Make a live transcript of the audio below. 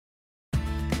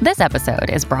This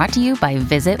episode is brought to you by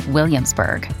Visit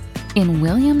Williamsburg. In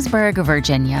Williamsburg,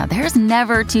 Virginia, there's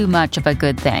never too much of a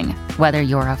good thing. Whether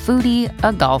you're a foodie,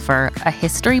 a golfer, a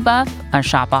history buff, a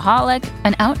shopaholic,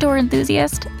 an outdoor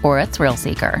enthusiast, or a thrill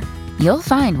seeker, you'll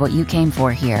find what you came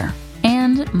for here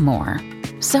and more.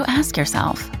 So ask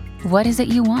yourself, what is it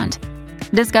you want?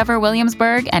 Discover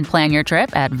Williamsburg and plan your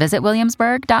trip at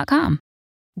visitwilliamsburg.com.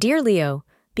 Dear Leo,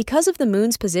 because of the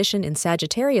moon's position in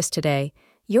Sagittarius today,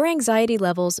 your anxiety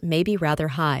levels may be rather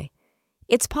high.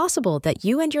 It's possible that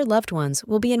you and your loved ones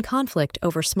will be in conflict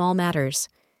over small matters.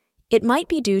 It might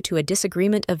be due to a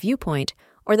disagreement of viewpoint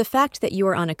or the fact that you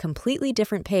are on a completely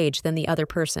different page than the other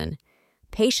person.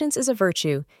 Patience is a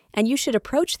virtue, and you should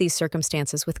approach these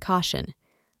circumstances with caution.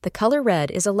 The color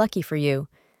red is a lucky for you.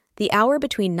 The hour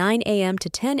between 9 a.m. to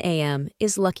 10 a.m.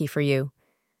 is lucky for you.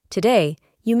 Today,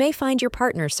 you may find your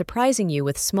partner surprising you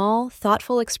with small,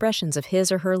 thoughtful expressions of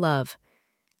his or her love.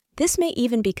 This may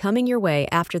even be coming your way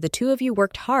after the two of you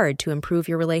worked hard to improve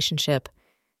your relationship.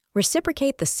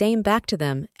 Reciprocate the same back to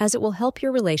them, as it will help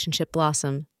your relationship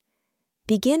blossom.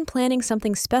 Begin planning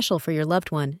something special for your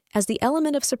loved one, as the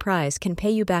element of surprise can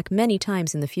pay you back many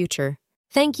times in the future.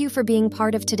 Thank you for being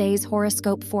part of today's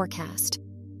horoscope forecast.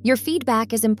 Your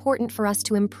feedback is important for us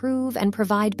to improve and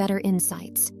provide better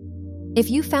insights. If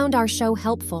you found our show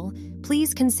helpful,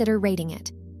 please consider rating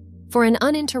it. For an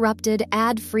uninterrupted,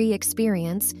 ad-free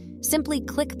experience, simply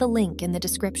click the link in the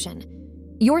description.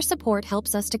 Your support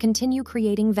helps us to continue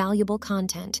creating valuable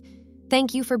content.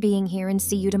 Thank you for being here and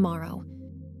see you tomorrow.